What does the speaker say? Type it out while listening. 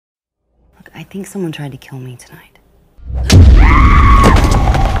I think someone tried to kill me tonight.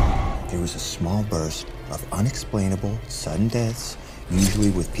 There was a small burst of unexplainable, sudden deaths,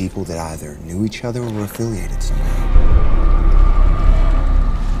 usually with people that either knew each other or were affiliated somehow.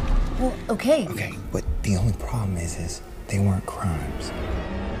 Well, okay. Okay, but the only problem is they weren't crimes.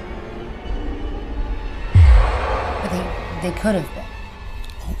 But they could have been.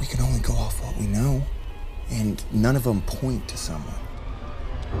 Well, we can only go off what we know, and none of them point to someone.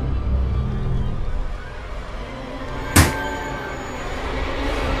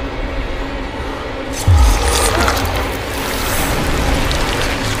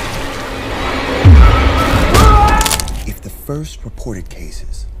 If the first reported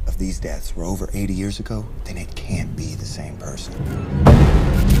cases of these deaths were over 80 years ago, then it can't be the same person.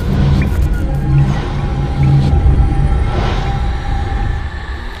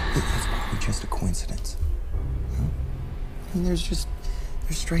 It's probably just a coincidence. You know? I mean, there's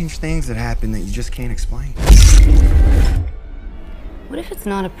strange things that happen that you just can't explain. What if it's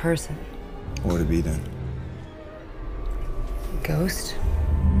not a person? What would it be then? A ghost?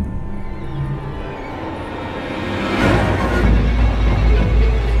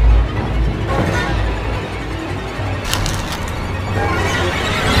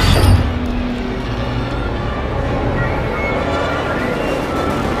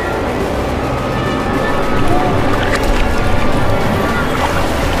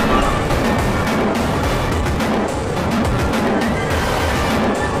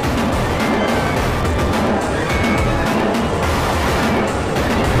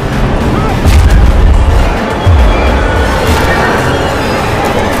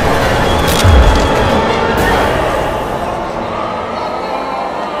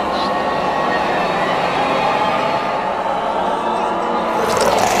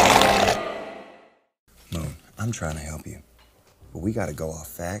 I'm trying to help you, but we gotta go off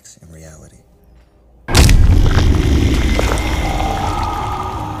facts and reality.